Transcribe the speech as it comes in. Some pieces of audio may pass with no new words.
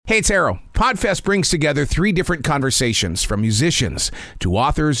Hey, it's Arrow. Podfest brings together 3 different conversations, from musicians to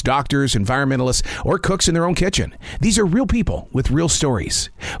authors, doctors, environmentalists, or cooks in their own kitchen. These are real people with real stories.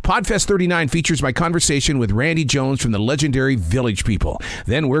 Podfest 39 features my conversation with Randy Jones from the legendary Village People.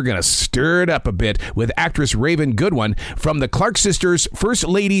 Then we're going to stir it up a bit with actress Raven Goodwin from the Clark Sisters' First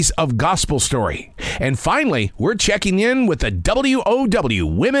Ladies of Gospel Story. And finally, we're checking in with the WOW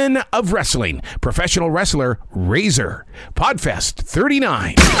Women of Wrestling, professional wrestler Razor. Podfest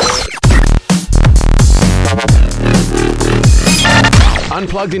 39.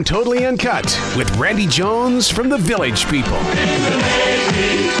 Unplugged and totally uncut with Randy Jones from the Village People. In the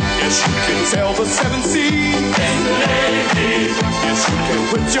Navy, yes, you can sail the 7 seas. In the Navy, yes, you can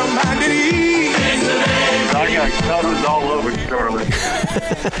put your mind at ease. In the Navy, I got cutters all over Charlotte.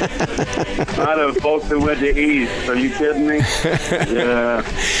 I know folks who went to East. Are you kidding me? Yeah.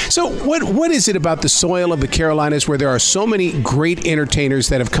 So what is it about the soil of the Carolinas where there are so many great entertainers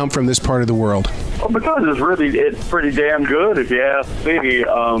that have come from this part of the world? Well, because it's pretty damn good, if you ask me.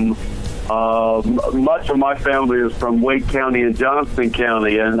 Much of my family is from Wake County and Johnston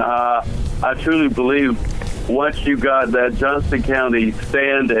County, and I truly believe once you got that Johnston County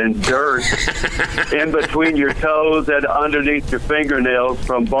sand and dirt in between your toes and underneath your fingernails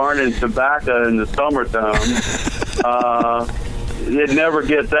from burning tobacco in the summertime, it never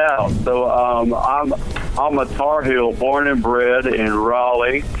gets out. So I'm a Tar Heel, born and bred in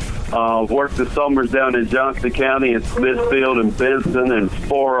Raleigh. Worked the summers down in Johnston County and Smithfield and Benson and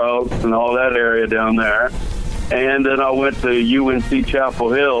Four Oaks and all that area down there. And then I went to UNC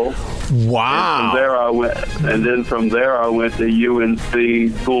Chapel Hill. Wow. And from there I went to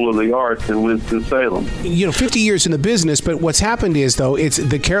UNC School of the Arts in Winston-Salem. 50 years in the business, but what's happened is, though, it's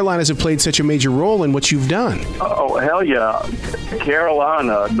the Carolinas have played such a major role in what you've done. Oh, hell yeah.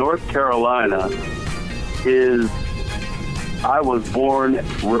 North Carolina I was born,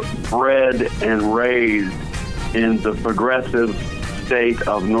 bred, and raised in the progressive state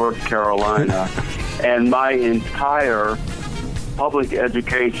of North Carolina. And my entire public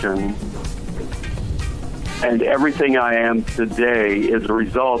education and everything I am today is a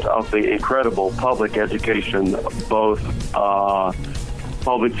result of the incredible public education, both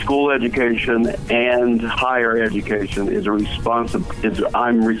public school education and higher education.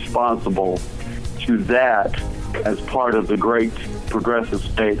 I'm responsible to that as part of the great progressive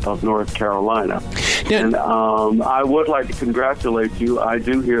state of North Carolina. Yeah. And I would like to congratulate you. I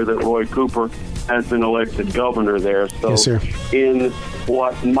do hear that Roy Cooper has been elected governor there. So yes, sir. In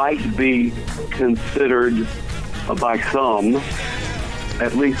what might be considered by some,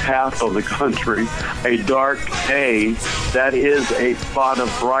 at least half of the country, a dark day, that is a spot of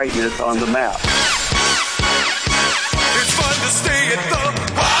brightness on the map. It's fun to stay at the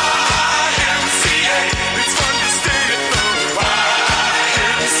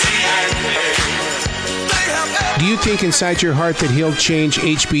Do you think inside your heart that he'll change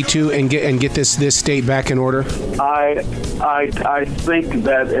HB2 and get this state back in order? I think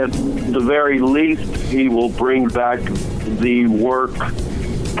that at the very least he will bring back the work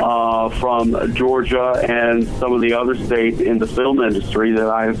from Georgia and some of the other states in the film industry that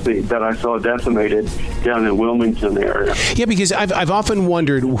I saw decimated down in Wilmington area. Yeah, because I've often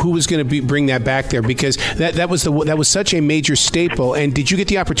wondered who was going to bring that back there, because that was such a major staple. And did you get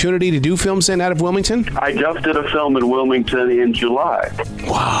the opportunity to do films then out of Wilmington? I just did a film in Wilmington in July.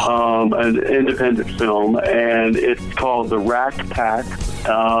 Wow. An independent film, and it's called The Rack Pack,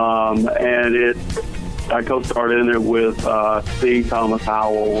 and I co-starred in it with C. Thomas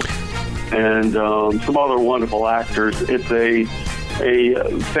Howell and some other wonderful actors. It's a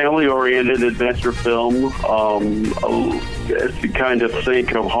family-oriented adventure film. If you kind of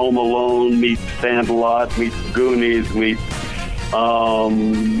think of Home Alone meets Sandlot meets Goonies meets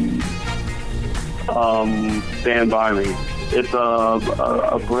Stand By Me. It's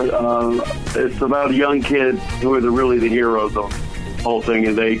about young kids who are really the heroes of the whole thing,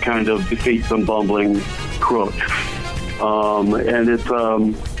 and they kind of defeat some bumbling crooks. And it's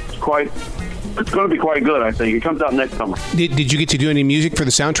going to be quite good, I think. It comes out next summer. Did you get to do any music for the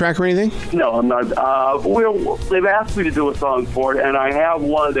soundtrack or anything? No, I'm not. They've asked me to do a song for it, and I have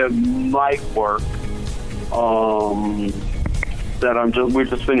one that might work. We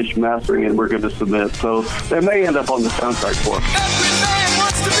just finished mastering and we're going to submit. So they may end up on the soundtrack for it. Every man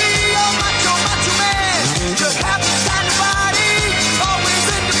wants to be a macho man. Just have to stand the body, always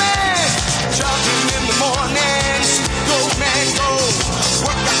in demand. Jogging in the morning, go man go.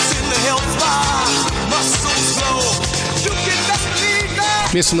 Workouts in the health bar, muscles glow. You can best believe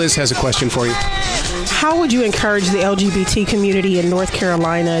that. Miss Liz has a question for you. How would you encourage the LGBT community in North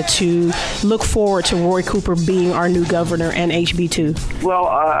Carolina to look forward to Roy Cooper being our new governor and HB2? Well,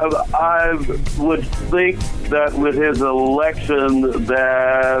 I would think that with his election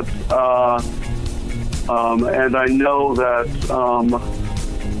that, and I know that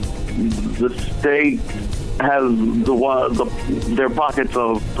the state has their pockets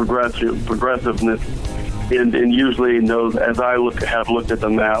of progressiveness, and usually in those, as I have looked at the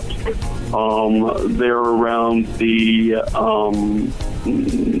maps, they're around the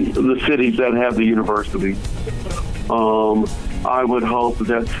cities that have the university. I would hope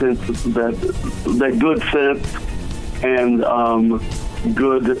that that good sense and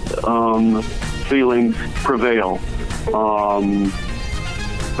good feelings prevail,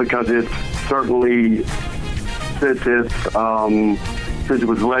 because it's certainly, since it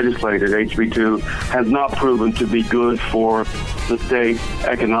was legislated, HB2 has not proven to be good for the state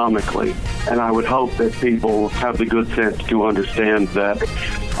economically. And I would hope that people have the good sense to understand that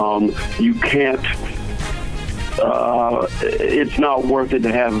you can't, it's not worth it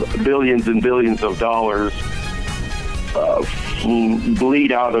to have billions and billions of dollars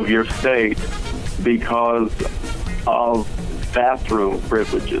bleed out of your state because of bathroom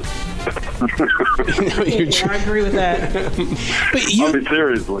privileges. I agree with that. But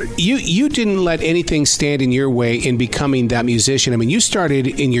seriously. You didn't let anything stand in your way in becoming that musician. I mean, you started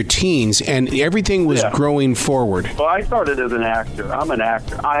in your teens, and everything was growing forward. Well, I started as an actor. I'm an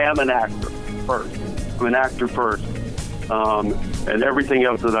actor. I am an actor first. I'm an actor first. And everything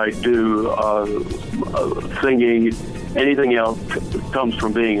else that I do, singing, anything else comes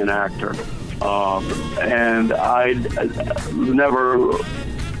from being an actor. And I never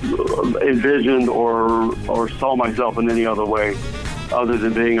envisioned or saw myself in any other way other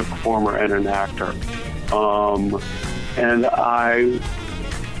than being a performer and an actor. And I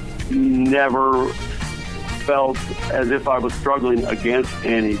never felt as if I was struggling against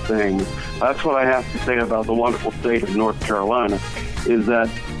anything. That's what I have to say about the wonderful state of North Carolina, is that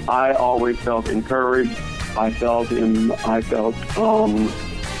I always felt encouraged. I felt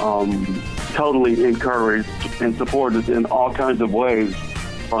totally encouraged and supported in all kinds of ways,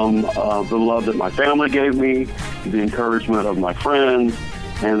 from the love that my family gave me, the encouragement of my friends,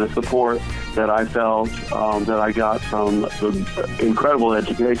 and the support that I felt that I got from the incredible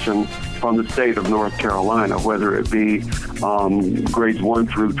education from the state of North Carolina, whether it be grades 1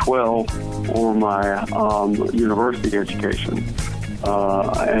 through 12 or my university education.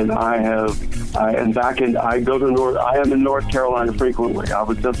 And I am in North Carolina frequently. I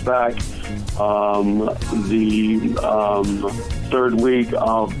was just back the third week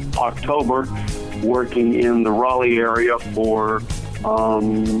of October, working in the Raleigh area for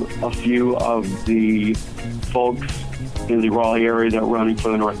a few of the folks in the Raleigh area that were running for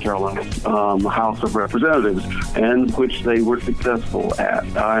the North Carolina House of Representatives, and which they were successful at.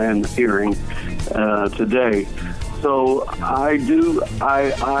 I am hearing today. So I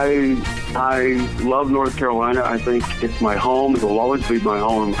love North Carolina. I think it's my home. It will always be my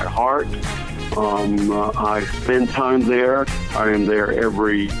home in my heart. I spend time there. I am there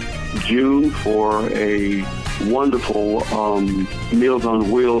every June for a wonderful Meals on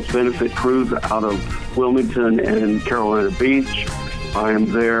Wheels benefit cruise out of Wilmington and Carolina Beach. I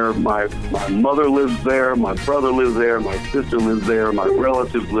am there. My mother lives there. My brother lives there. My sister lives there. My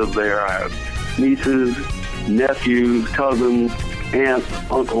relatives live there. I have nieces, nephews, cousins, aunts,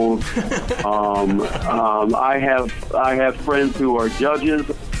 uncles. I have friends who are judges.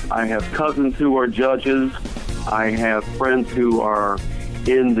 I have cousins who are judges. I have friends who are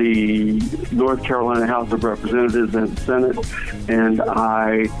in the North Carolina House of Representatives and Senate, and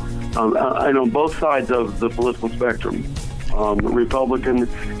I on both sides of the political spectrum, Republican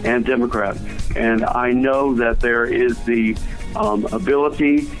and Democrat. And I know that there is the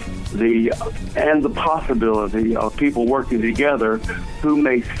ability, and the possibility of people working together who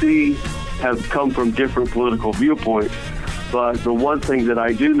may have come from different political viewpoints. But the one thing that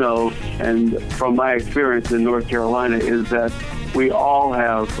I do know, and from my experience in North Carolina, is that we all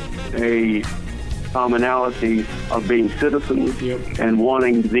have a commonality of being citizens and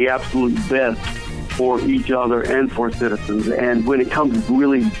wanting the absolute best for each other and for citizens. And when it comes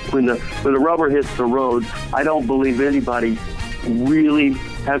when the rubber hits the road, I don't believe anybody really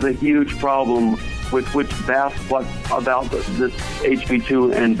has a huge problem which about this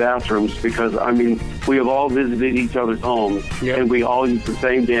HB2 and bathrooms, because I mean we have all visited each other's homes and we all use the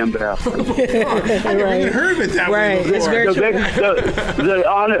same damn bathroom. I never even heard of it that way before. It's very true.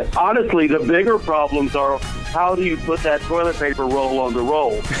 Honestly, the bigger problems are, how do you put that toilet paper roll on the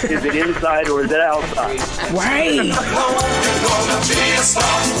roll? Is it inside or is it outside? Right. You're gonna be a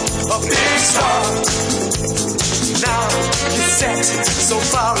star, a big star. Now you're set, so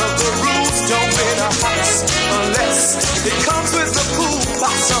follow the rules. Don't win a house unless it comes with the pool.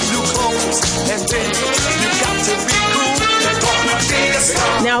 Buy some new clothes, and then you got to be cool. You're gonna be a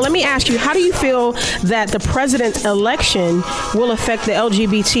star. Now, let me ask you, how do you feel that the president's election will affect the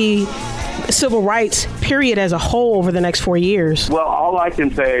LGBT civil rights period as a whole over the next 4 years? Well, all I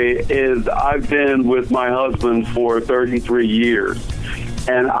can say is I've been with my husband for 33 years,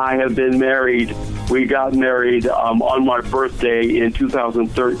 and I have been married. We got married on my birthday in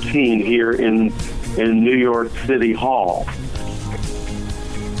 2013 here in New York City Hall.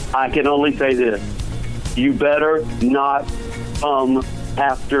 I can only say this: you better not come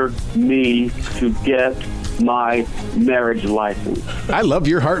after me to get my marriage license. I love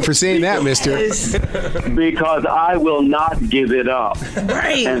your heart for saying that, mister. Because I will not give it up.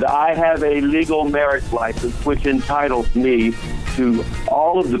 Right. And I have a legal marriage license which entitles me to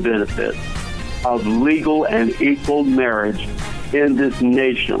all of the benefits of legal and equal marriage in this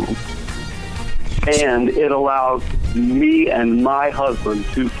nation. And it allows me and my husband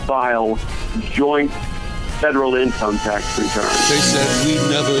to file joint federal income tax returns. They said we'd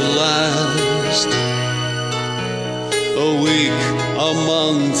never last a week, a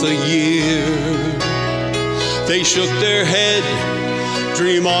month, a year. They shook their head.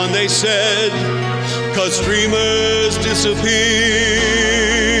 Dream on, they said, 'cause dreamers disappear.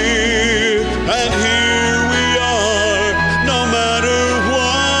 And here we are, no matter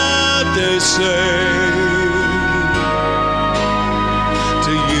what they say.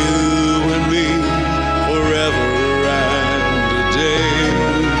 To you and me, forever and a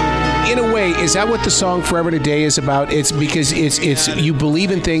day. In a way, is that what the song "Forever Today" is about? It's because it's you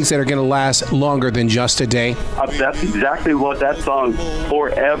believe in things that are going to last longer than just a day. That's exactly what that song,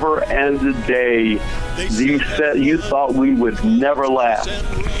 "Forever and a Day." You thought we would never last,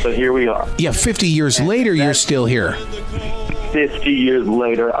 but here we are. Yeah, 50 years later, you're still here. 50 years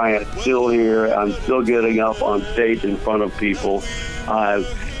later, I am still here. I'm still getting up on stage in front of people.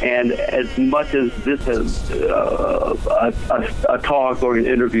 And as much as this is a talk or an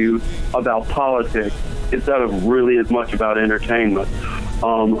interview about politics, instead of really as much about entertainment,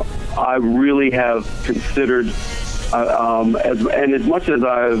 I really have considered, as much as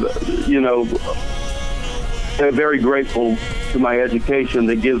I've, I'm very grateful to my education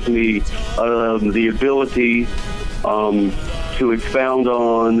that gives me the ability to expound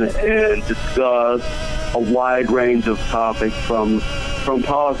on and discuss a wide range of topics from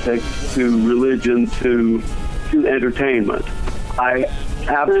politics to religion to entertainment. I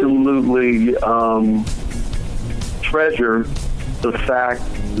absolutely treasure the fact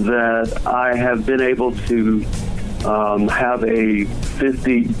that I have been able to have a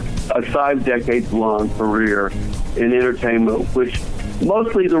 5 decades long career in entertainment, which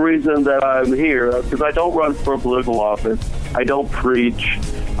mostly the reason that I'm here, because I don't run for a political office, I don't preach,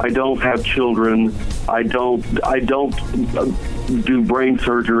 I don't have children, I don't do brain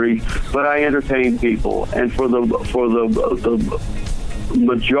surgery, but I entertain people, and for the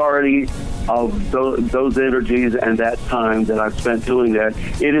majority of those energies and that time that I've spent doing that,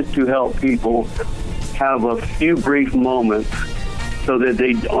 it is to help people have a few brief moments so that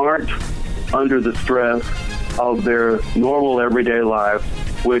they aren't under the stress of their normal everyday lives,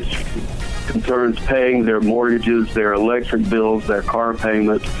 which concerns paying their mortgages, their electric bills, their car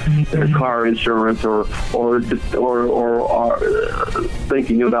payments, their car insurance, or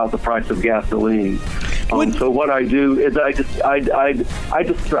thinking about the price of gasoline. So what I do is I'm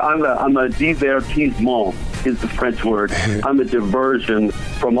a divertissement is the French word. I'm a diversion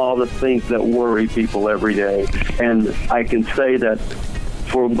from all the things that worry people every day, and I can say that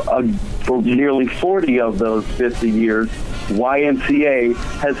for nearly 40 of those 50 years, YMCA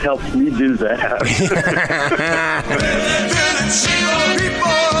has helped me do that.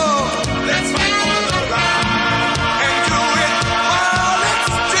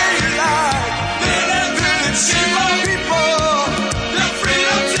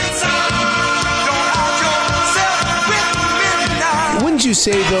 Wouldn't you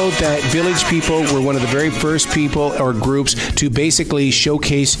say, though, that Village People were one of the very first people or groups to basically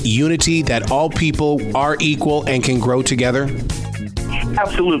showcase unity, that all people are equal and can grow together?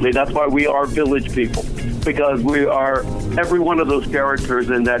 Absolutely. That's why we are village people, because we are every one of those characters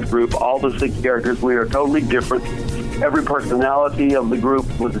in that group, all the 6 characters, we are totally different. Every personality of the group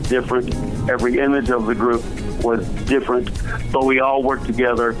was different. Every image of the group was different, but we all worked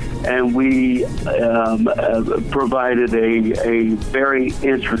together, and we provided a very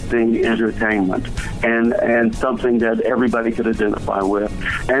interesting entertainment and something that everybody could identify with.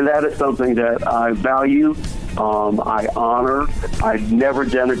 And that is something that I value, I honor, I never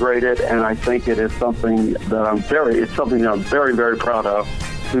denigrate it, and I think it is something that I'm very, very proud of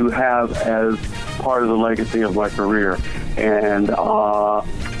to have as part of the legacy of my career. And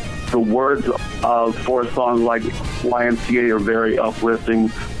the words for a song like YMCA are very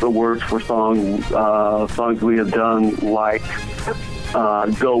uplifting. The words for songs we have done like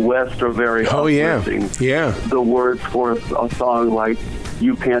Go West are very uplifting. Yeah. The words for a song like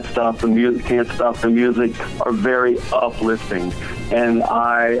You Can't Stop the Music are very uplifting. And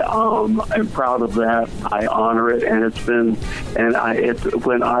I am proud of that. I honor it, and it's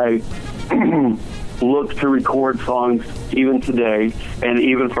when I look to record songs even today, and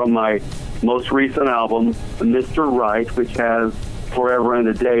even from my most recent album, Mr. Right, which has Forever and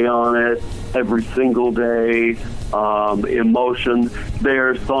a Day on it, Every Single Day, Emotion.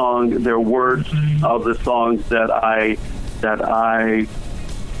 They're words of the songs that I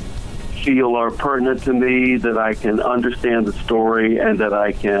feel are pertinent to me, that I can understand the story, and that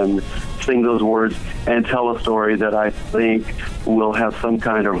I can sing those words and tell a story that I think will have some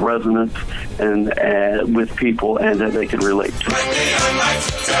kind of resonance and with people, and that they can relate to.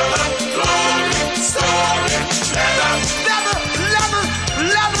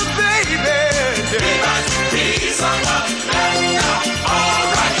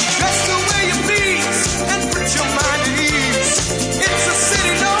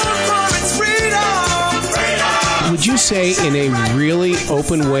 Would you say in a really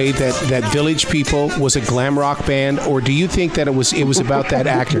open way that Village People was a glam rock band, or do you think that it was about that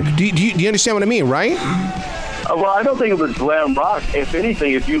actor? Do you understand what I mean, right? Well, I don't think it was glam rock. If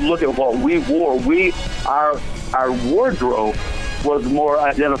anything, if you look at what we wore, our wardrobe was more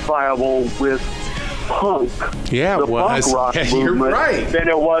identifiable with punk, the punk rock movement, right, than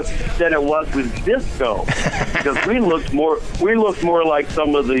it was with disco, because we looked more like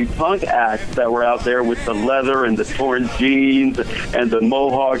some of the punk acts that were out there with the leather and the torn jeans and the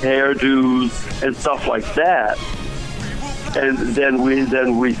mohawk hairdos and stuff like that. And then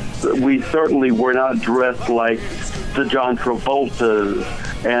we certainly were not dressed like the John Travoltas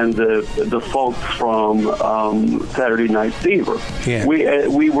and the folks from Saturday Night Fever. Yeah.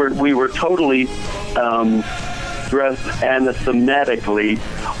 We were totally dressed anathematically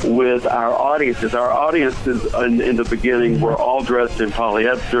with our audiences. Our audiences in the beginning were all dressed in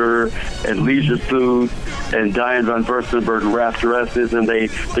polyester and leisure suits and Diane von Furstenberg wrap dresses, and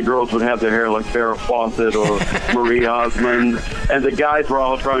the girls would have their hair like Farrah Fawcett or Marie Osmond, and the guys were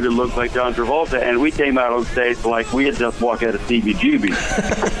all trying to look like John Travolta, and we came out on stage like we had just walked out of CBGB.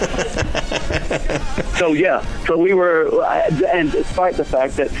 So we were, and despite the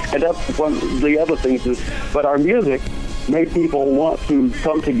fact that, and that's one of the other things is, but our music made people want to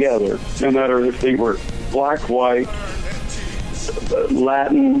come together, no matter if they were black, white,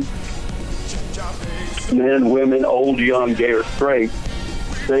 Latin, men, women, old, young, gay, or straight.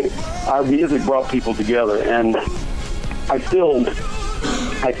 Our music brought people together, and I still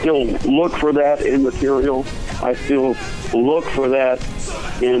look for that in material. I still look for that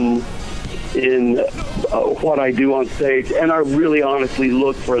in what I do on stage, and I really honestly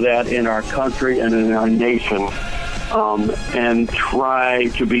look for that in our country and in our nation, and try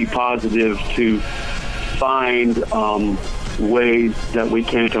to be positive, to find ways that we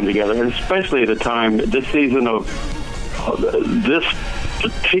can come together, and especially at a time, this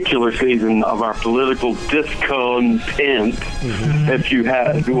particular season of our political discontent, if you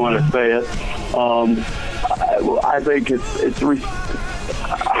want to say it. I think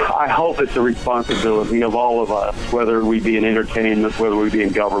I hope it's a responsibility of all of us, whether we be in entertainment, whether we be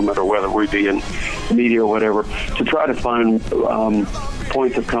in government, or whether we be in media or whatever, to try to find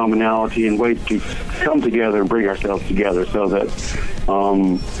points of commonality and ways to come together and bring ourselves together, so that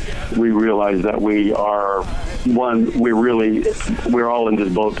we realize that we are one. We're all in this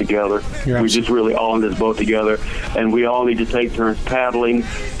boat together. We're just really all in this boat together, and we all need to take turns paddling,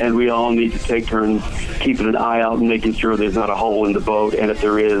 and we all need to take turns keeping an eye out and making sure there's not a hole in the boat, and if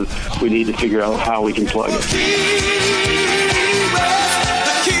there is, we need to figure out how we can plug it. The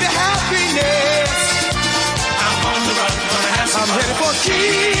key to happiness. I'm on the run, I'm headed for Key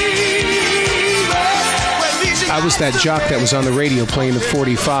West, where leisure I was that jock that was on the radio playing the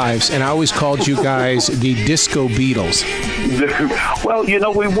 45s, and I always called you guys the Disco Beatles. Well,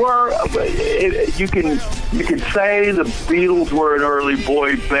 we were. You can say the Beatles were an early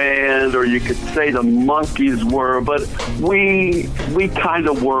boy band, or you could say the Monkees were, but we kind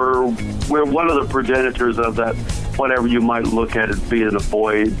of were. We're one of the progenitors of that. Whatever you might look at as being a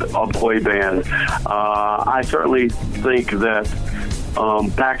boy band. I certainly think that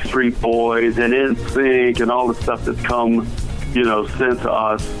Backstreet Boys and NSYNC and all the stuff that's come, since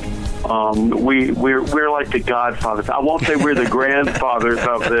us. We're like the godfathers. I won't say we're the grandfathers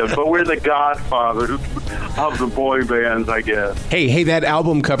of them, but we're the godfathers of the boy bands, I guess. Hey, that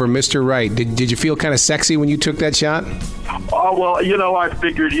album cover, Mr. Right. Did you feel kind of sexy when you took that shot? Oh, well, I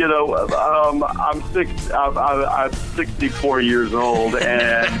figured, I'm 64 years old,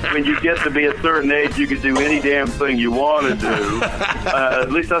 and when you get to be a certain age, you can do any damn thing you want to do. At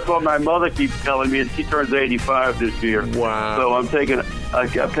least that's what my mother keeps telling me, and she turns 85 this year. Wow. So I'm taking a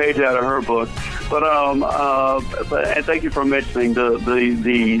page out of her book. But and thank you for mentioning the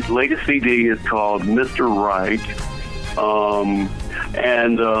latest CD is called Mr. Right.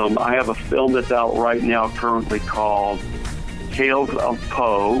 I have a film that's out right now currently called Tales of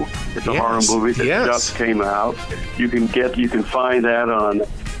Poe. It's a horror movie that just came out. You can find that on,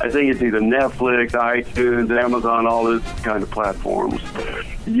 I think it's either Netflix, iTunes, Amazon, all those kind of platforms.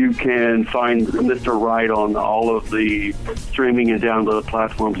 You can find Mr. Right on all of the streaming and download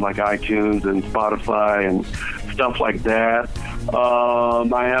platforms like iTunes and Spotify and stuff like that.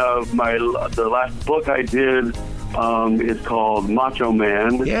 I have the last book I did is called Macho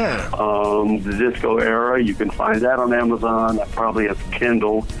Man. Yeah. The Disco Era. You can find that on Amazon. That probably has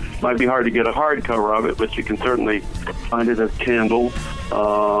Kindle. Might be hard to get a hardcover of it, but you can certainly find it as Kindle.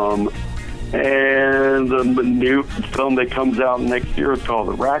 And the new film that comes out next year is called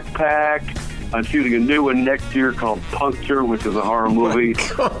The Rack Pack. I'm shooting a new one next year called Puncture, which is a horror movie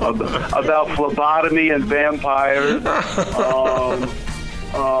about phlebotomy and vampires. I've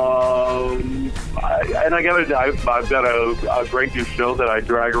got a great new show that I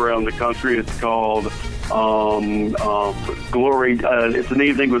drag around the country. It's called Glory. It's an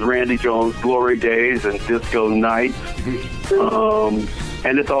evening with Randy Jones, Glory Days and Disco Nights.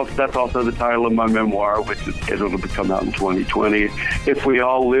 And that's also the title of my memoir, which is scheduled to come out in 2020 if we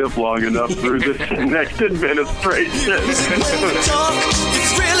all live long enough through this next administration. It's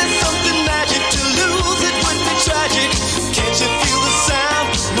really something magic. To lose it would be tragic. Can't you feel the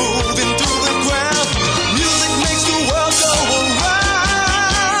sound moving through the ground? Music makes the world go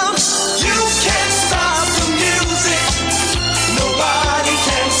around. You can't stop the music. Nobody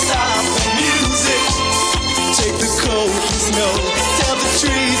can stop the music. Take the cold snow. Tell the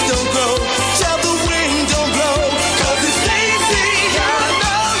trees don't grow. Tell the wind don't blow. 'Cause it's easy. I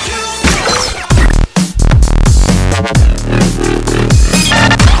know you.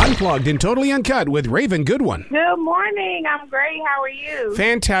 Unplugged and totally uncut with Raven Goodwin. Good morning. I'm great. How are you?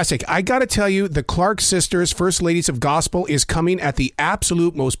 Fantastic. I got to tell you, the Clark Sisters, First Ladies of Gospel, is coming at the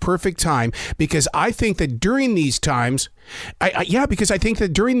absolute most perfect time, because I think that during these times,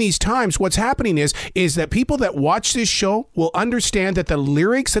 what's happening is that people that watch this show will understand that the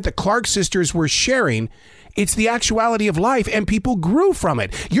lyrics that the Clark Sisters were sharing, it's the actuality of life, and people grew from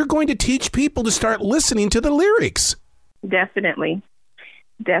it. You're going to teach people to start listening to the lyrics. Definitely.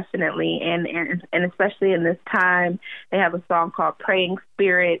 And especially in this time, they have a song called Praying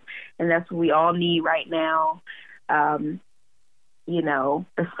Spirit, and that's what we all need right now,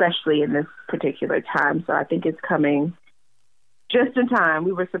 especially in this particular time. So I think it's coming just in time.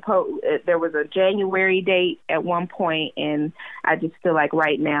 There was a January date at one point, and I just feel like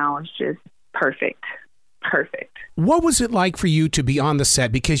right now it's just perfect. What was it like for you to be on the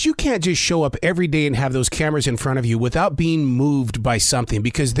set? Because you can't just show up every day and have those cameras in front of you without being moved by something,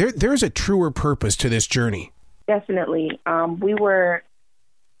 because there's a truer purpose to this journey. Definitely. We were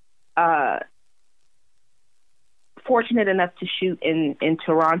fortunate enough to shoot in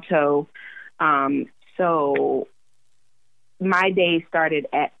Toronto. So my day started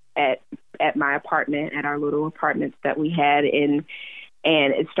at my apartment, at our little apartments that we had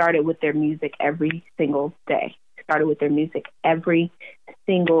and it started with their music every single day. The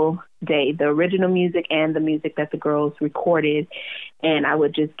original music and the music that the girls recorded. And I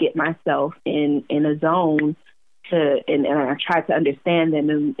would just get myself in a zone and I tried to understand them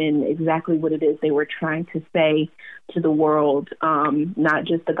and exactly what it is they were trying to say to the world, not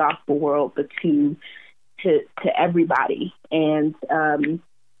just the gospel world, but to everybody. And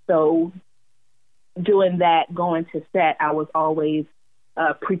so doing that, going to set, I was always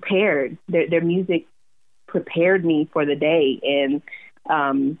prepared. Their music prepared me for the day, and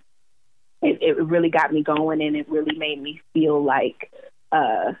it really got me going, and it really made me feel like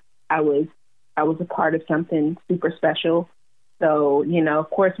I was a part of something super special. So, of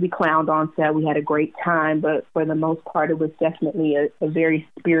course we clowned on set. We had a great time, but for the most part, it was definitely a very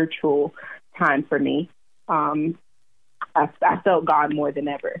spiritual time for me. I felt God more than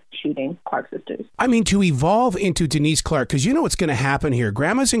ever shooting Clark Sisters. I mean, to evolve into Denise Clark, because you know what's going to happen here.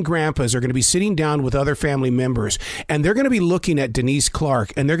 Grandmas and grandpas are going to be sitting down with other family members, and they're going to be looking at Denise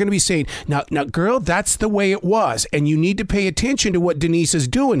Clark, and they're going to be saying, now, girl, that's the way it was, and you need to pay attention to what Denise is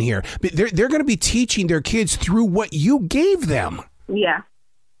doing here. But they're going to be teaching their kids through what you gave them. Yeah.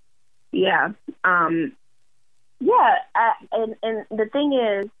 And the thing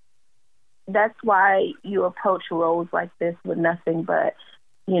is, that's why you approach roles like this with nothing but,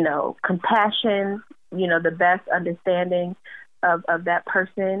 compassion, the best understanding of that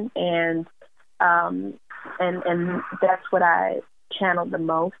person. And that's what I channeled the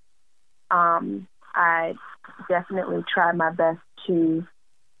most. I definitely try my best to,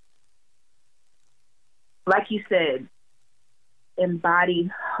 like you said, embody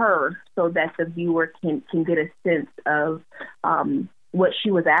her so that the viewer can get a sense of, what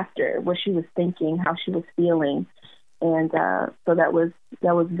she was after, what she was thinking, how she was feeling. And so that was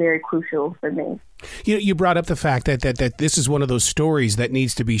very crucial for me. You brought up the fact that this is one of those stories that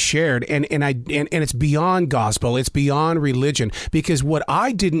needs to be shared, and it's beyond gospel, it's beyond religion. Because what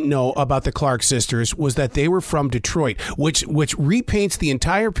I didn't know about the Clark sisters was that they were from Detroit, which repaints the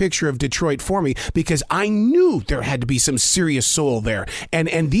entire picture of Detroit for me, because I knew there had to be some serious soul there,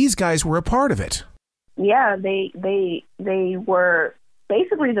 and these guys were a part of it. Yeah, they were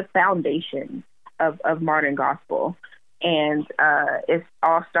basically the foundation of modern gospel. And it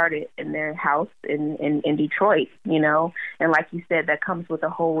all started in their house in Detroit, And like you said, that comes with a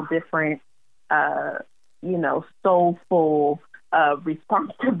whole different, soulful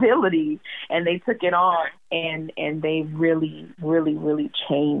responsibility. And they took it on, and they really, really, really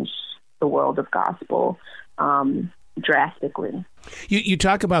changed the world of gospel drastically. You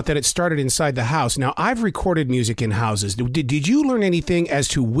talk about that it started inside the house. Now, I've recorded music in houses. Did you learn anything as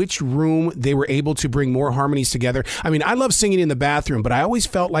to which room they were able to bring more harmonies together? I mean, I love singing in the bathroom, but I always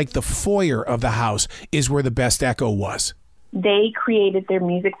felt like the foyer of the house is where the best echo was. They created their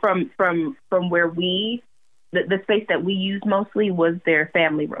music from where the space that we used mostly was their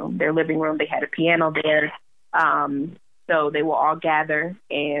family room, their living room. They had a piano there. So they will all gather,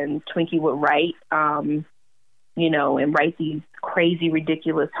 and Twinkie would write, and write these crazy,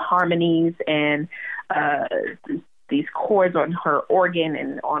 ridiculous harmonies and these chords on her organ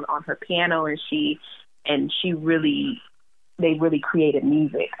and on her piano, and they really created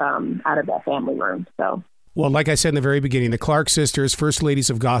music out of that family room. So. Well, like I said in the very beginning, the Clark sisters, first ladies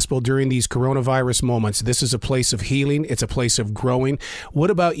of gospel during these coronavirus moments, this is a place of healing. It's a place of growing. What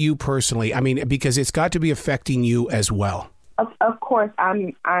about you personally? I mean, because it's got to be affecting you as well. Of course,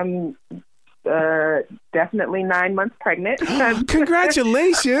 I'm definitely 9 months pregnant.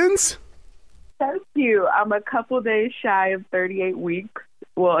 Congratulations. Thank you. I'm a couple days shy of 38 weeks.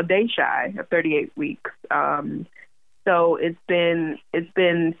 Well, a day shy of 38 weeks. So it's been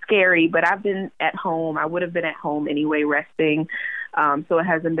scary, but I've been at home. I would have been at home anyway, resting. So it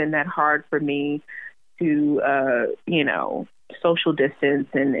hasn't been that hard for me to, social distance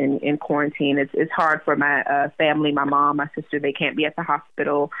and in quarantine. It's hard for my family, my mom, my sister. They can't be at the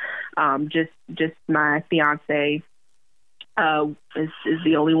hospital. Just my fiance is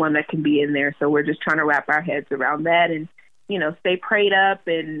the only one that can be in there. So we're just trying to wrap our heads around that and, stay prayed up.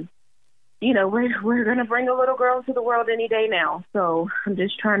 And, we're going to bring a little girl into the world any day now. So I'm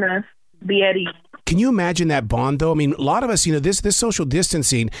just trying to be at ease. Can you imagine that bond, though? I mean, a lot of us, this social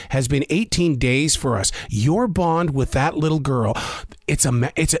distancing has been 18 days for us. Your bond with that little girl, it's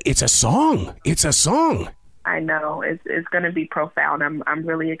a song. It's a song. I know. It's going to be profound. I'm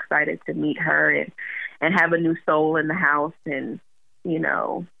really excited to meet her and have a new soul in the house. And,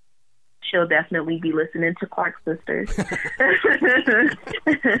 she'll definitely be listening to Clark Sisters.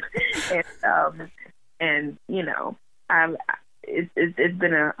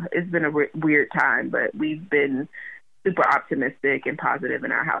 It's been a weird time, but we've been super optimistic and positive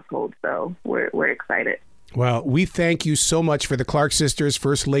in our household, so we're excited. Well, we thank you so much for the Clark Sisters,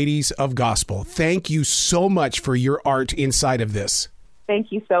 First Ladies of Gospel. Thank you so much for your art inside of this.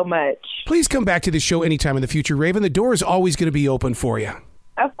 Thank you so much. Please come back to the show anytime in the future, Raven. The door is always going to be open for you.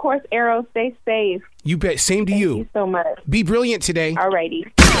 Of course, Arrow. Stay safe. You bet. Same to you. Thank you so much. Be brilliant today. All righty.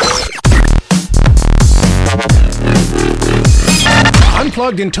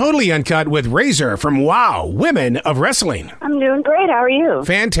 Unplugged and totally uncut with Razor from WOW, Women of Wrestling. I'm doing great. How are you?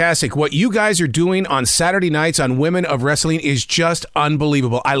 Fantastic. What you guys are doing on Saturday nights on Women of Wrestling is just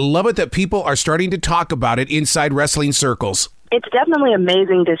unbelievable. I love it that people are starting to talk about it inside wrestling circles. It's definitely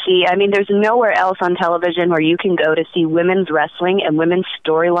amazing to see. I mean, there's nowhere else on television where you can go to see women's wrestling and women's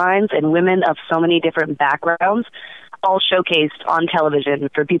storylines and women of so many different backgrounds all showcased on television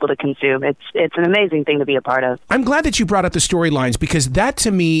for people to consume. It's an amazing thing to be a part of. I'm glad that you brought up the storylines because that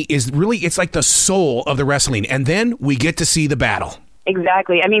to me is really, it's like the soul of the wrestling. And then we get to see the battle.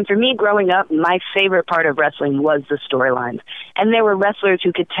 Exactly. I mean, for me growing up, my favorite part of wrestling was the storylines. And there were wrestlers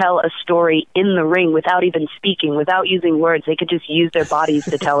who could tell a story in the ring without even speaking, without using words. They could just use their bodies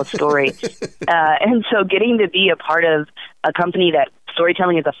to tell a story. And so getting to be a part of a company that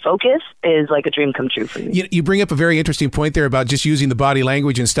storytelling is a focus is like a dream come true for me. You bring up a very interesting point there about just using the body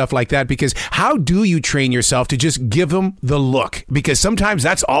language and stuff like that, because how do you train yourself to just give them the look? Because sometimes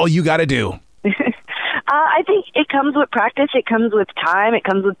that's all you got to do. I think it comes with practice, it comes with time, it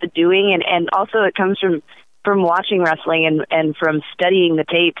comes with the doing, and also it comes from watching wrestling and from studying the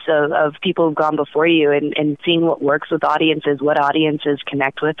tapes of people who've gone before you and seeing what works with audiences, what audiences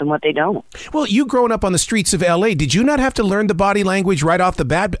connect with and what they don't. Well, you growing up on the streets of L.A., did you not have to learn the body language right off the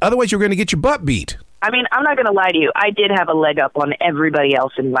bat? Otherwise, you're going to get your butt beat. I mean, I'm not going to lie to you. I did have a leg up on everybody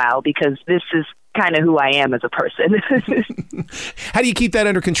else in WOW because this is kind of who I am as a person. How do you keep that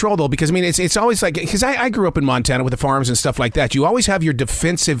under control, though? Because, I mean, it's always like, because I grew up in Montana with the farms and stuff like that. You always have your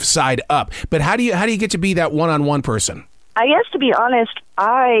defensive side up. But how do you get to be that one-on-one person? I guess, to be honest,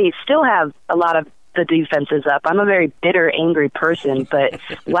 I still have a lot of the defenses up. I'm a very bitter, angry person, but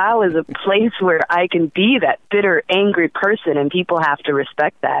WOW is a place where I can be that bitter, angry person, and people have to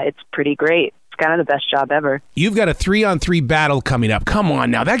respect that. It's pretty great. Kind of the best job ever. You've got a 3-on-3 battle coming up. Come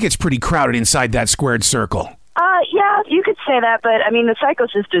on now, that gets pretty crowded inside that squared circle. Yeah, you could say that, but I mean, the Psycho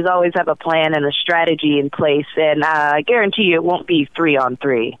Sisters always have a plan and a strategy in place, and I guarantee you it won't be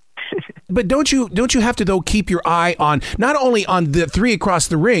 3-on-3. But don't you have to, though, keep your eye on not only on the three across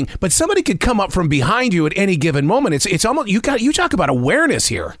the ring, but somebody could come up from behind you at any given moment. It's almost you talk about awareness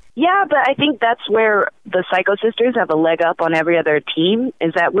here. Yeah, but I think that's where the Psycho Sisters have a leg up on every other team,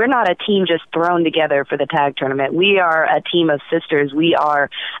 is that we're not a team just thrown together for the tag tournament. We are a team of sisters. We are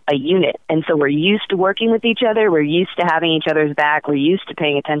a unit. And so we're used to working with each other. We're used to having each other's back. We're used to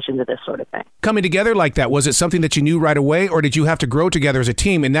paying attention to this sort of thing. Coming together like that, was it something that you knew right away, or did you have to grow together as a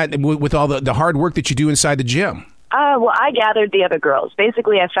team, and that with all the hard work that you do inside the gym? Well, I gathered the other girls.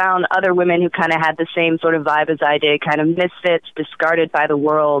 Basically, I found other women who kind of had the same sort of vibe as I did, kind of misfits, discarded by the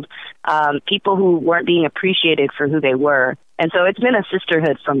world, people who weren't being appreciated for who they were. And so it's been a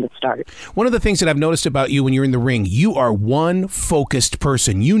sisterhood from the start. One of the things that I've noticed about you when you're in the ring, you are one focused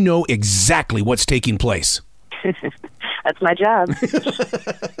person. You know exactly what's taking place. That's my job.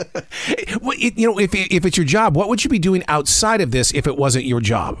 Well, if it's your job, what would you be doing outside of this if it wasn't your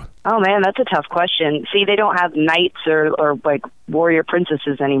job? Oh, man, that's a tough question. See, they don't have knights or like warrior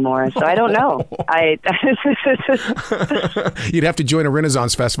princesses anymore, so I don't know. You'd have to join a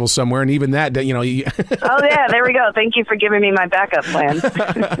Renaissance festival somewhere, and even that, Oh, yeah, there we go. Thank you for giving me my backup plan.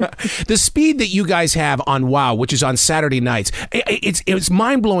 The speed that you guys have on WOW, which is on Saturday nights, it's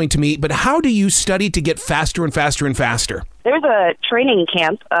mind-blowing to me, but how do you study to get faster and faster and faster? There's a training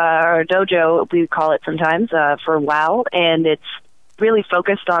camp, or dojo, we call it sometimes, for WOW, and it's really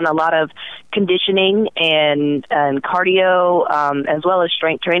focused on a lot of conditioning and cardio, as well as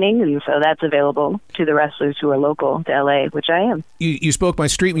strength training, and so that's available to the wrestlers who are local to LA, which I am. You spoke my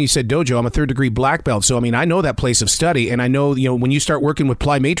street when you said dojo. I'm a third-degree black belt, so I mean I know that place of study, and I know when you start working with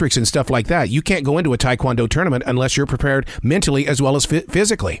Ply Matrix and stuff like that, you can't go into a Taekwondo tournament unless you're prepared mentally as well as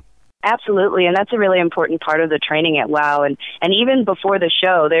physically. Absolutely, and that's a really important part of the training at WOW. And even before the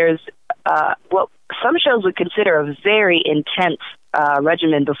show, there's what some shows would consider a very intense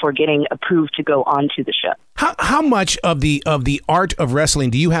regimen before getting approved to go onto the show. How much of the art of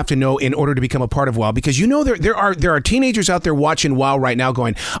wrestling do you have to know in order to become a part of WOW? Because there are teenagers out there watching WOW right now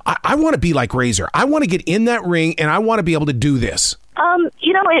going, I want to be like Razor. I want to get in that ring, and I want to be able to do this.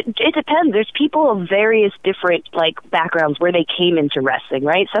 It depends. There's people of various different backgrounds where they came into wrestling,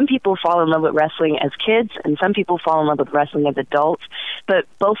 right? Some people fall in love with wrestling as kids, and some people fall in love with wrestling as adults. But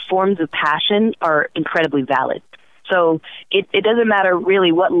both forms of passion are incredibly valid. So it doesn't matter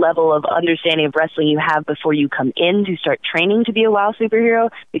really what level of understanding of wrestling you have before you come in to start training to be a WOW superhero,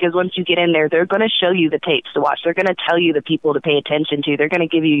 because once you get in there, they're going to show you the tapes to watch. They're going to tell you the people to pay attention to. They're going to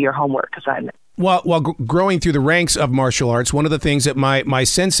give you your homework assignment. While growing through the ranks of martial arts, one of the things that my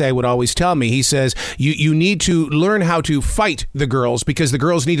sensei would always tell me, he says, you need to learn how to fight the girls because the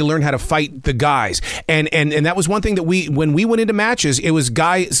girls need to learn how to fight the guys. And that was one thing that when we went into matches, it was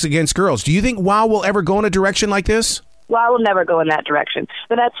guys against girls. Do you think WOW will ever go in a direction like this? Well, I will never go in that direction.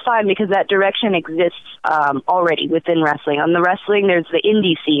 But that's fine because that direction exists already within wrestling. On the wrestling, there's the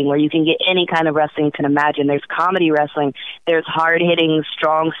indie scene where you can get any kind of wrestling you can imagine. There's comedy wrestling. There's hard-hitting,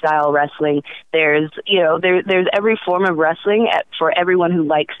 strong-style wrestling. There's every form of wrestling for everyone who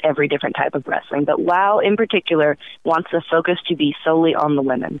likes every different type of wrestling. But WOW, in particular, wants the focus to be solely on the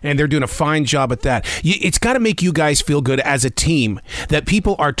women. And they're doing a fine job at that. It's got to make you guys feel good as a team that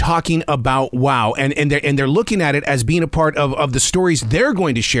people are talking about WOW and they're looking at it as being a part of the stories they're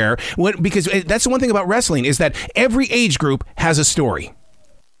going to share, because that's the one thing about wrestling is that every age group has a story.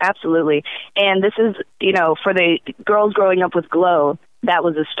 Absolutely. And this is, for the girls growing up with Glow, that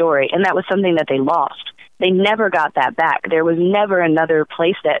was a story, and that was something that they lost. They never got that back. There was never another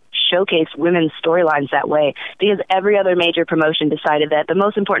place that showcased women's storylines that way because every other major promotion decided that the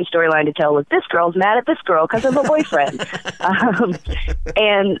most important storyline to tell was this girl's mad at this girl because of a boyfriend.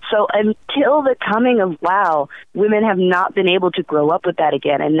 And so until the coming of WOW, women have not been able to grow up with that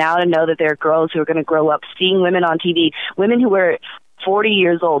again. And now to know that there are girls who are going to grow up seeing women on TV, women who are 40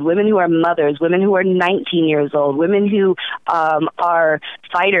 years old, women who are mothers, women who are 19 years old, women who are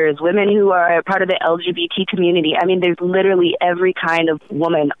fighters, women who are part of the LGBT community. I mean, there's literally every kind of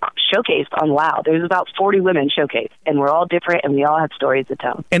woman showcased on WOW. There's about 40 women showcased, and we're all different, and we all have stories to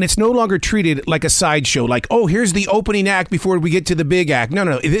tell. And it's no longer treated like a sideshow, like, oh, here's the opening act before we get to the big act.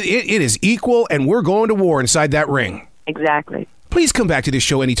 No. It is equal, and we're going to war inside that ring. Exactly. Please come back to this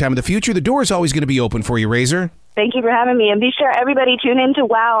show anytime in the future. The door is always going to be open for you, Razor. Thank you for having me. And be sure everybody tune in to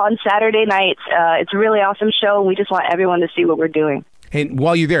WOW on Saturday nights. It's a really awesome show, and we just want everyone to see what we're doing. And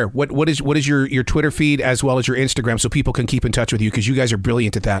while you're there, what is your Twitter feed as well as your Instagram so people can keep in touch with you because you guys are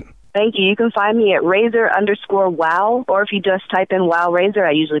brilliant at that. Thank you. You can find me at Razor_WOW, or if you just type in WOW Razor,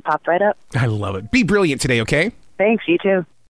 I usually pop right up. I love it. Be brilliant today, okay? Thanks. You too.